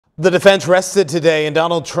The defense rested today in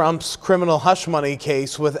Donald Trump's criminal hush money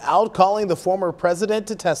case without calling the former president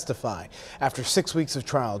to testify. After 6 weeks of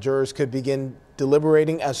trial, jurors could begin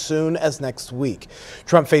deliberating as soon as next week.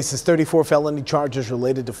 Trump faces 34 felony charges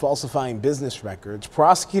related to falsifying business records.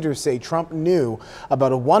 Prosecutors say Trump knew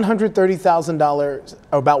about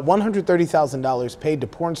 $130,000 paid to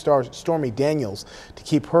porn star Stormy Daniels to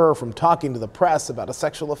keep her from talking to the press about a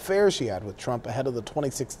sexual affair she had with Trump ahead of the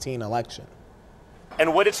 2016 election.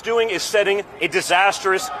 And what it's doing is setting a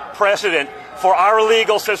disastrous precedent for our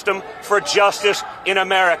legal system, for justice in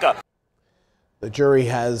America. The jury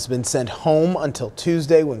has been sent home until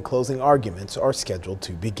Tuesday, when closing arguments are scheduled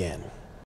to begin.